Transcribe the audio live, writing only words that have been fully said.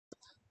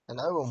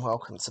Hello and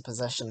welcome to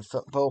Possession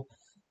Football.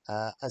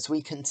 As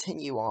we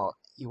continue our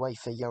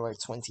UEFA Euro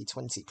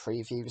 2020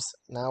 previews,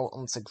 now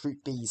onto Group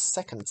B's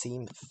second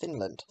team,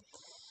 Finland.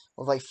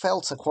 Well, they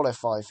failed to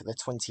qualify for the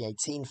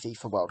 2018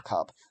 FIFA World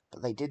Cup,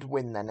 but they did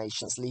win their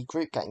Nations League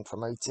group, getting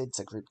promoted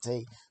to Group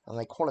D, and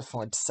they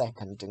qualified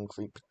second in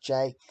Group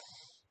J.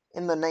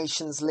 In the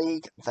Nations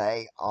League,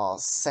 they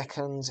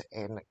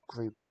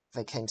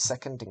came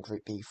second in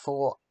Group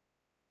B4,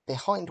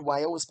 behind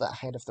Wales but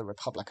ahead of the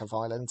Republic of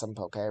Ireland and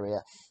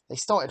Bulgaria. They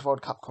started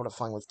World Cup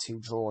qualifying with 2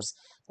 draws,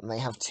 and they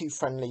have 2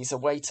 friendlies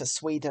away to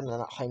Sweden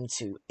and at home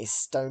to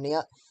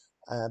Estonia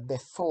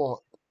before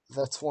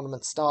the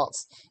tournament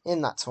starts.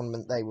 In that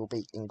tournament, they will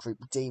be in Group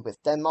D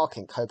with Denmark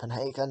in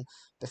Copenhagen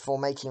before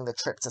making the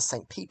trip to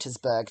St.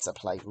 Petersburg to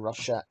play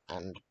Russia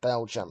and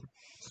Belgium.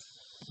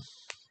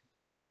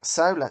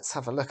 So let's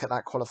have a look at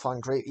that qualifying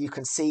group. You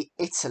can see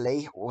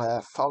Italy were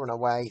far and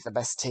away the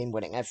best team,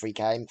 winning every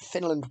game.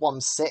 Finland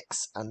won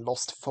 6 and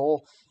lost 4.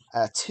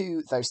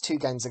 Those two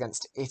games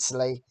against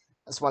Italy,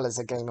 as well as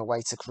a game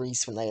away to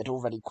Greece when they had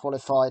already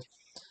qualified.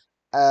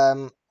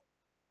 Their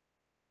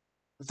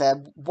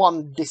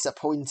one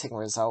disappointing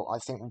result, I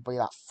think, will be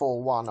that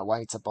 4-1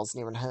 away to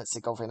Bosnia and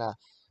Herzegovina.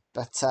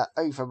 But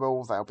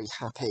overall, they'll be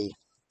happy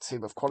to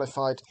have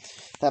qualified.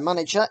 Their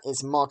manager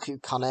is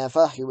Markku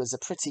Kanerva, who was a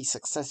pretty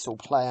successful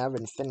player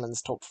in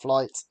Finland's top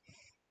flight.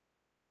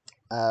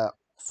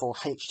 For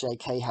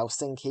HJK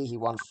Helsinki, he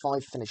won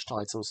 5 Finnish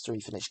titles, 3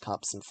 Finnish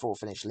Cups and 4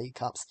 Finnish League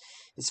Cups.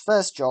 His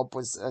first job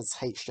was as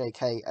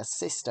HJK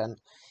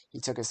assistant. He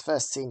took his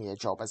first senior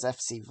job as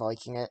FC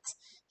Viking It.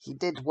 He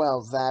did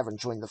well there and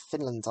joined the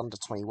Finland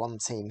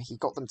under-21 team. He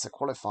got them to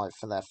qualify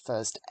for their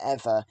first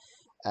ever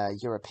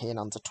European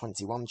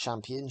Under-21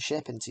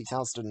 Championship in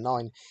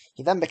 2009.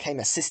 He then became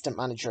assistant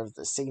manager of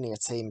the senior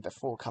team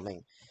before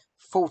becoming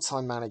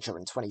full-time manager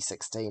in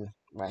 2016,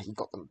 where he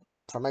got them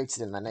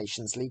promoted in their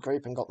Nations League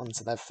group and got them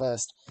to their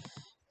first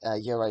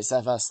Euros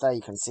ever. So there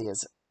you can see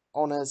his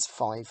honours: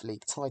 5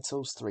 league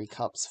titles, 3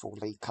 cups, 4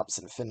 league cups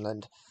in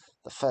Finland.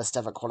 The first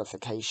ever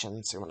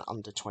qualification to an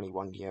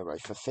Under-21 Euro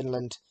for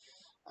Finland,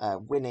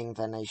 winning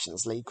their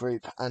Nations League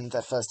group, and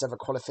their first ever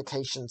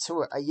qualification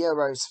to a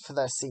Euros for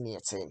their senior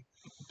team.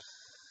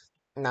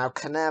 Now,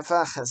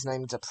 Kanerva has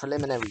named a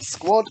preliminary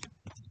squad,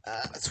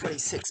 a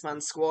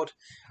 26-man squad,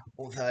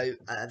 although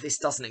this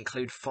doesn't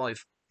include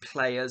 5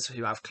 players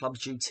who have club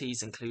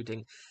duties,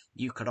 including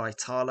Jukka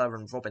Raitala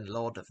and Robin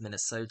Lod of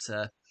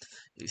Minnesota,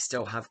 who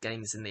still have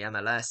games in the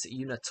MLS,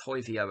 Una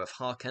Toivio of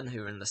Harken,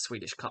 who are in the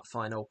Swedish Cup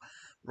final,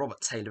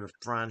 Robert Taylor of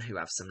Brann, who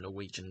have some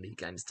Norwegian league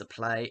games to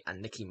play,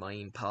 and Nicky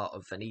Maimpa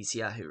of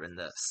Venezia, who are in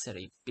the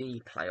Serie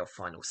B playoff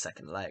final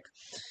second leg.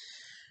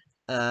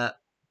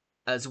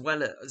 As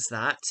well as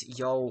that,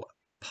 Joel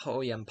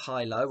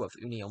Poyampilo of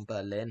Union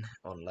Berlin,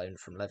 on loan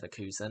from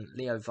Leverkusen,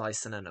 Leo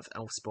Väisänen of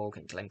Elfsborg,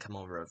 and Glenn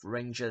Kamara of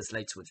Rangers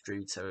later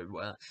withdrew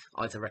to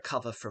either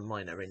recover from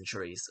minor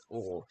injuries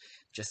or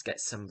just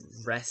get some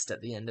rest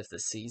at the end of the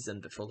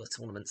season before the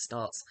tournament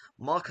starts.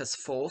 Marcus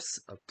Forss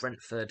of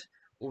Brentford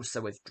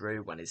also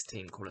withdrew when his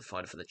team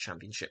qualified for the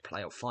Championship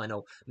playoff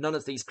final. None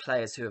of these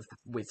players who have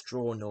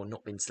withdrawn or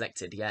not been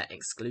selected yet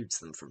excludes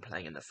them from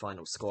playing in the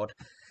final squad.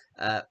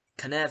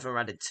 Kanerva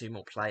added 2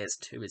 more players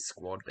to his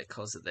squad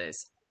because of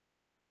this.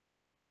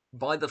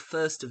 By the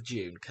 1st of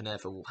June,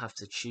 Kanerva will have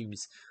to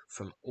choose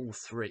from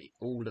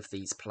all of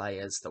these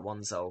players, the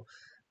ones I'll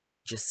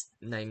just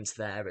named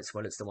there, as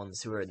well as the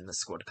ones who are in the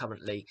squad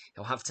currently.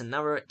 He'll have to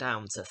narrow it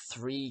down to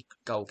 3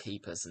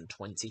 goalkeepers and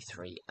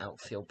 23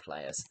 outfield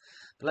players.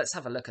 But let's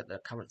have a look at the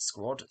current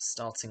squad,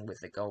 starting with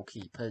the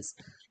goalkeepers.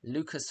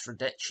 Lukas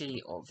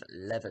Hradecky of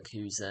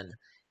Leverkusen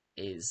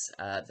is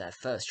their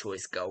first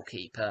choice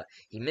goalkeeper.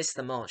 He missed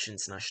the March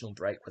international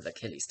break with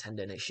Achilles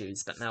tendon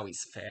issues, but now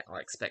he's fit. I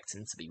expect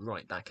him to be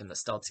right back in the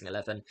starting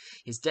 11.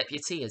 His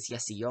deputy is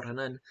Jesse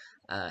Jorinen,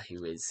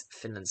 who is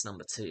Finland's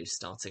number 2,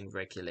 starting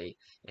regularly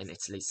in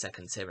Italy's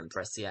second tier in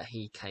Brescia.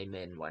 He came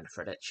in when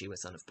Hradecky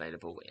was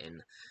unavailable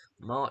in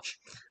March.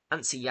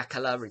 Anssi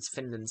Jakala is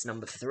Finland's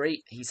number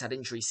 3. He's had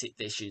injury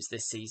issues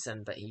this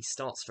season, but he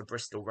starts for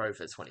Bristol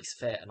Rovers when he's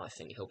fit, and I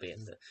think he'll be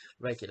in the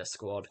regular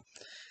squad.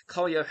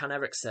 Carl-Johan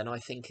Eriksson, I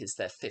think, is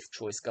their 5th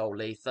choice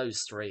goalie.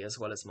 Those 3, as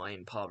well as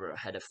Maimpa, are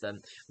ahead of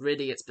them.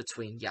 Really, it's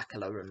between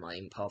Jakala and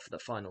Maimpa for the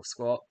final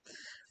squad.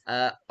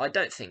 I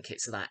don't think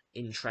it's that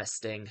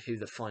interesting who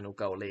the final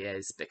goalie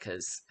is,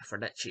 because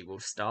Hradecky will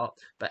start,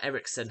 but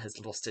Eriksson has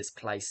lost his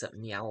place at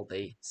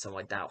Mjällby, so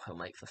I doubt he'll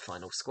make the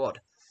final squad.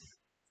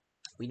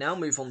 We now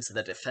move on to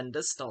the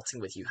defenders, starting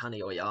with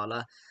Juhani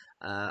Ojala.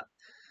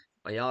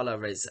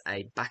 Ojala is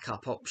a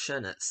backup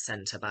option at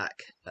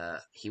centre-back.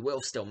 He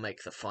will still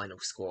make the final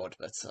squad,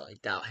 but I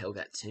doubt he'll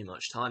get too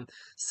much time.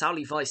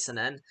 Sauli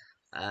Väisänen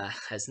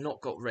has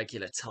not got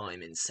regular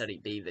time in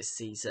Serie B this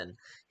season.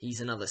 He's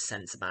another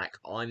centre-back.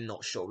 I'm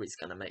not sure he's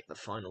going to make the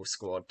final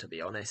squad, to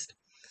be honest.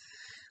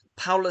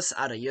 Paulus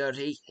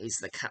Adajuri is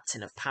the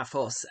captain of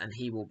Paphos, and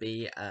he will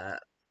be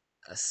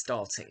a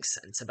starting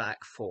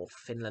centre-back for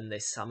Finland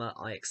this summer,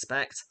 I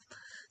expect.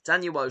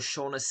 Daniel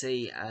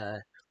O'Shaughnessy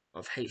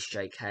of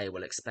HJK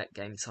will expect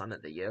game time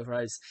at the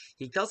Euros.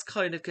 He does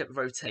kind of get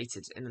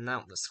rotated in and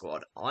out of the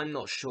squad. I'm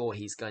not sure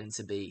he's going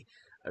to be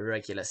a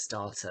regular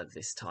starter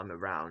this time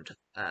around,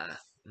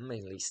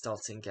 mainly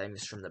starting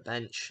games from the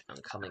bench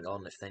and coming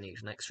on if they need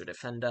an extra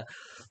defender.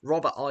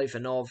 Robert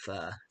Ivanov,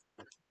 a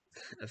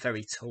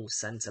very tall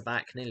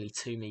centre-back, nearly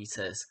 2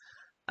 metres,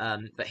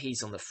 but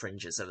he's on the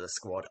fringes of the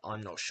squad.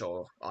 I'm not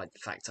sure. In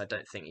fact, I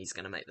don't think he's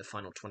going to make the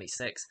final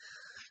 26.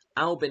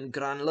 Albin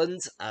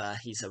Granlund,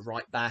 he's a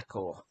right back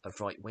or a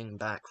right wing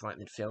back, right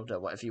midfielder,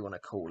 whatever you want to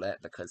call it,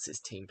 because his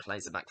team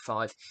plays a back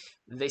five.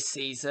 This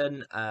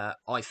season,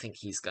 I think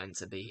he's going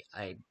to be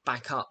a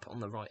backup on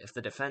the right of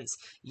the defence.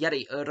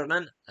 Jari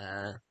Uronen,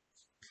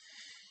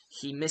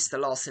 he missed the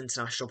last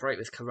international break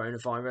with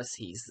coronavirus.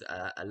 He's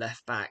a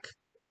left back,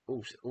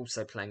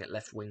 also playing at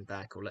left wing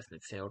back or left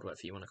midfield,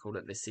 whatever you want to call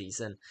it, this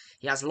season.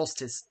 He has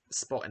lost his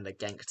spot in the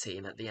Genk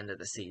team at the end of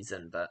the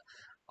season, but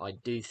I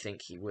do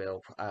think he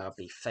will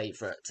be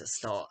favourite to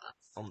start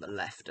on the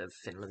left of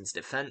Finland's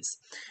defence.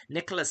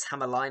 Nicholas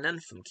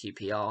Hämäläinen from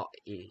QPR,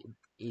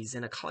 he's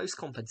in a close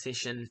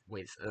competition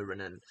with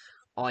Uronen.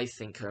 I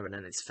think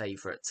Uronen is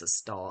favourite to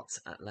start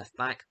at left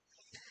back.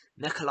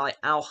 Nikolai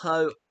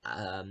Alho,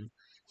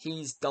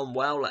 he's done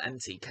well at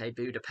MTK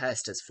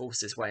Budapest, has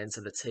forced his way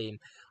into the team.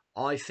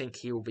 I think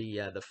he will be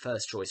the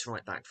first choice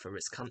right back for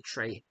his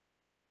country.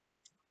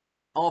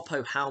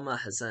 Arpo Halma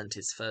has earned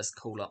his first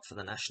call-up for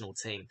the national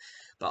team,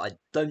 but I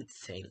don't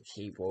think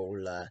he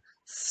will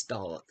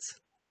start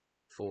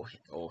for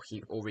or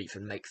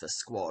even make the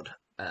squad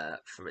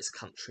for his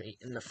country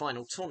in the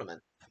final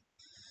tournament.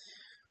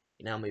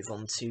 We now move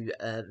on to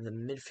the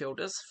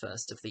midfielders.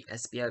 First of the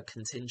SBO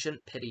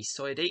contingent, Piri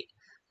Soidi,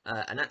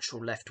 a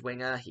natural left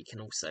winger. He can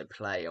also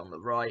play on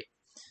the right.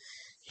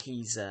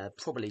 He's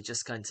probably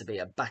just going to be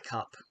a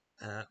backup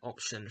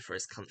option for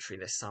his country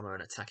this summer,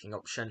 an attacking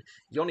option.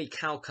 Joni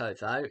Kauko,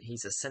 though,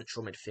 he's a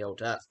central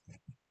midfielder.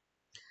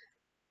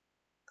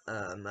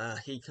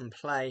 He can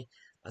play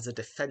as a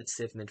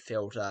defensive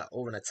midfielder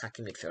or an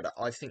attacking midfielder.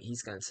 I think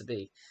he's going to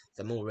be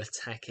the more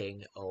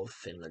attacking of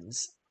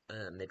Finland's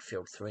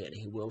midfield three, and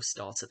he will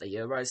start at the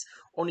Euros.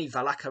 Onni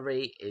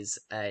Valakari is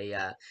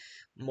a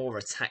more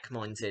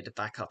attack-minded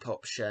backup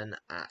option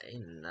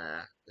in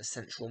the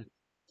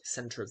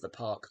centre of the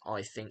park.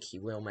 I think he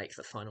will make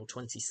the final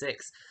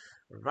 26.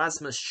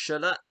 Rasmus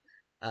Schuller,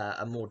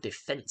 a more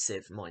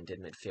defensive-minded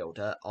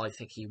midfielder. I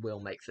think he will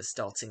make the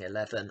starting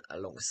 11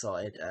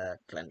 alongside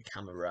Glenn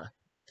Kamara,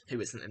 who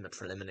isn't in the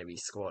preliminary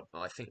squad, but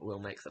I think will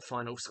make the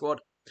final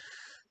squad.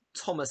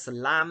 Thomas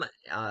Lamb,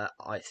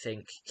 I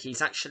think he's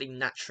actually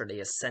naturally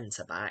a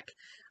centre-back.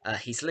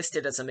 He's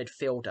listed as a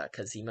midfielder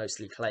because he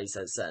mostly plays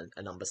as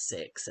a number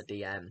 6, a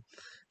DM,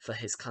 for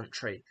his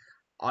country.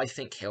 I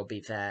think he'll be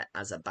there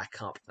as a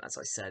backup, as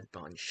I said,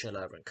 behind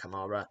Schiller and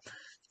Kamara.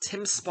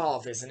 Tim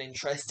Sparv is an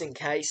interesting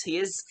case. He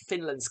is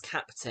Finland's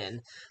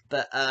captain,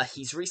 but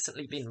he's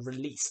recently been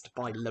released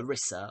by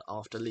Larissa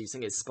after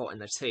losing his spot in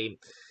the team.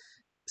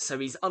 So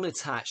he's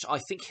unattached. I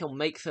think he'll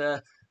make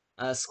the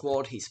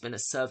squad. He's been a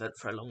servant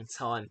for a long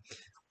time.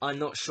 I'm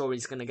not sure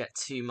he's going to get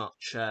too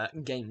much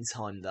game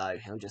time, though.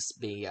 He'll just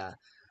be...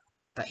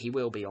 but he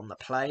will be on the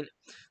plane.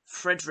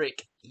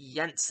 Fredrik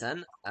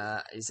Jensen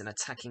is an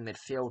attacking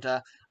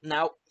midfielder.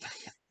 Now,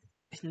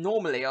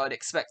 normally I'd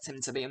expect him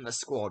to be in the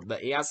squad,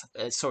 but he has...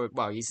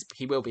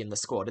 he will be in the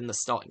squad, in the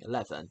starting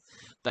 11.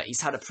 But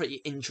he's had a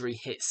pretty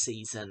injury-hit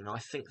season, and I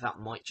think that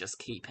might just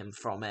keep him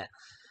from it,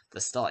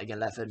 the starting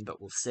 11,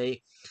 but we'll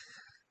see.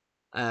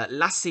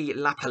 Lassi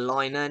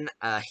Lapalainen,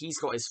 he's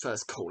got his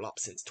first call-up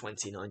since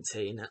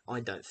 2019. I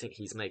don't think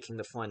he's making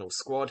the final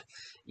squad.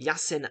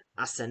 Yasin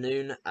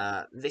Asenoon,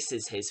 this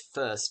is his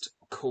first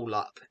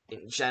call-up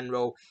in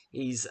general.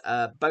 He's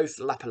both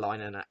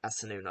Lapalainen and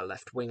Asenoon are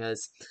left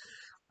wingers.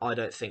 I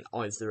don't think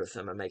either of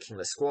them are making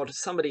the squad.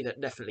 Somebody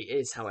that definitely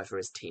is, however,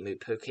 is Teemu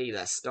Pukki,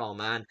 their star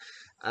man.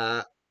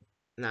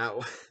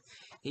 Now,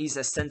 he's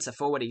a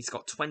centre-forward. He's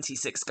got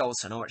 26 goals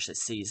for Norwich this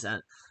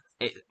season.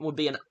 It would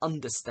be an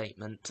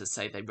understatement to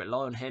say they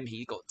rely on him.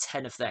 He got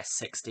 10 of their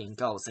 16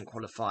 goals in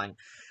qualifying.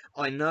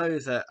 I know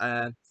that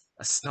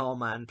a star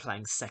man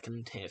playing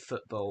second-tier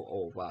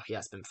football, he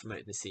has been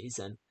promoted this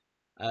season,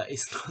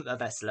 is not the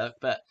best look,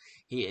 but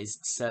he is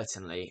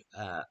certainly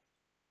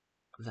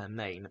their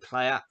main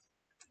player.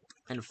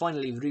 And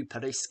finally,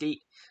 Rupariski,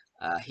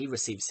 he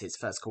receives his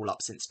first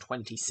call-up since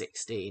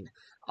 2016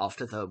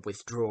 after the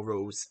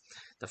withdrawals,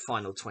 the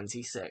final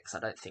 26. I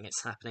don't think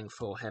it's happening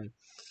for him.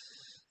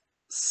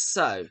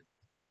 So,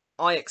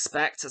 I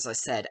expect, as I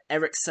said,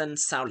 Eriksson,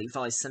 Sauli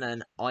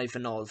Väisänen,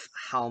 Ivanov,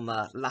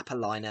 Halma,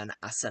 Lapalainen,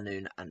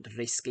 Asanoon and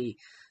Riski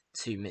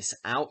to miss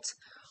out.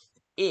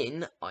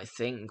 In, I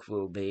think,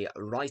 will be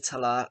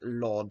Raitala,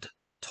 Lod,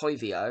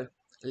 Toivio,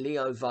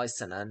 Leo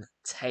Väisänen,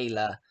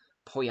 Taylor,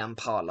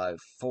 Poyampalo,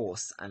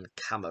 Force and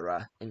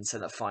Kamara into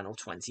the final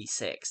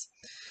 26.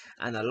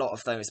 And a lot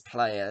of those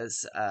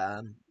players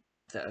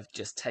that have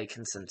just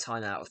taken some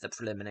time out of the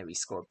preliminary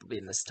squad will be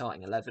in the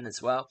starting 11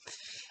 as well.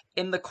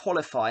 In the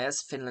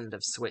qualifiers, Finland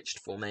have switched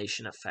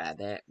formation a fair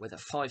bit with a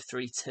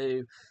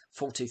 5-3-2,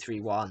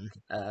 4-2-3-1,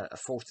 a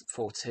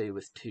 4-4-2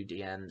 with 2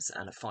 DMs,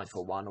 and a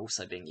 5-4-1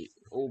 also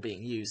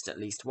being used at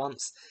least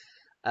once.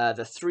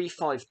 The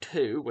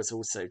 3-5-2 was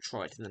also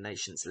tried in the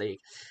Nations League.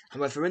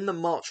 However, in the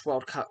March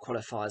World Cup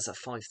qualifiers, a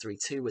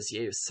 5-3-2 was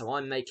used, so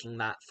I'm making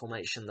that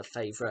formation the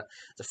favourite.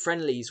 The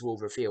friendlies will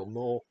reveal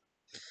more.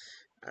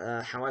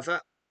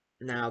 However,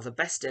 now the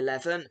best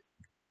 11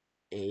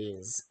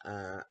 is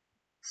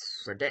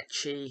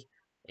Fredecci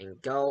in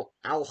goal,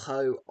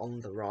 Alho on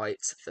the right.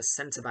 The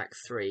centre-back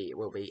 3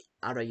 will be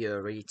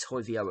Arayuri,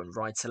 Toivio and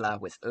Reitala,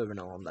 with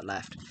Urano on the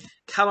left.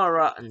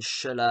 Kamara and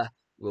Schuller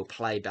will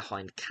play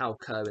behind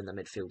Kauko in the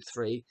midfield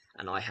 3,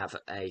 and I have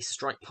a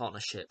strike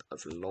partnership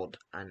of Lod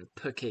and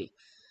Pukki.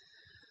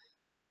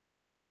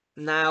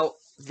 Now,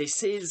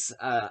 this is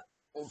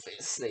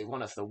obviously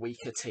one of the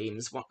weaker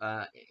teams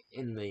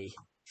in the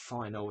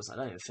finals. I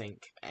don't think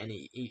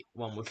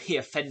anyone would be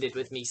offended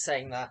with me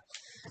saying that.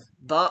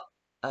 But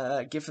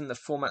given the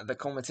format of the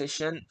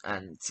competition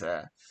and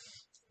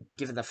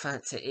given the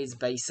fact it is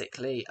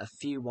basically a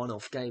few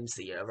one-off games,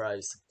 the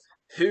Euros,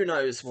 who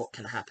knows what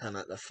can happen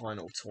at the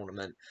final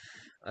tournament.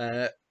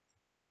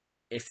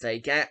 If they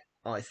get,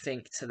 I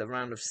think, to the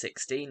round of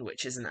 16,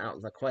 which isn't out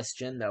of the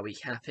question, they'll be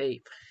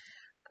happy.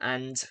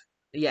 And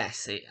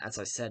yes, as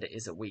I said, it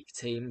is a weak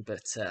team,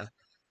 but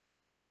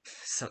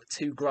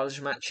 2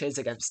 grudge matches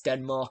against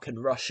Denmark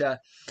and Russia.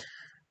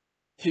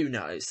 Who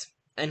knows?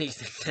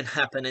 Anything can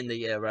happen in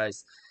the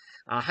Euros.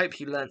 I hope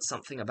you learnt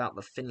something about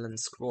the Finland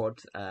squad.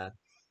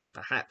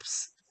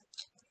 Perhaps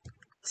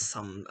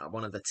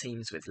one of the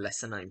teams with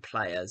lesser-known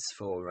players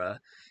for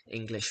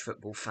English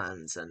football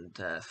fans and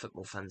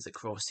football fans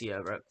across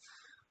Europe.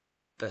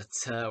 But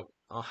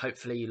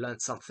hopefully you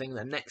learnt something.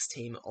 The next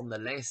team on the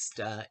list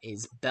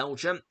is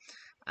Belgium,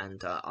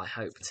 and I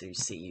hope to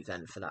see you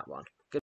then for that one.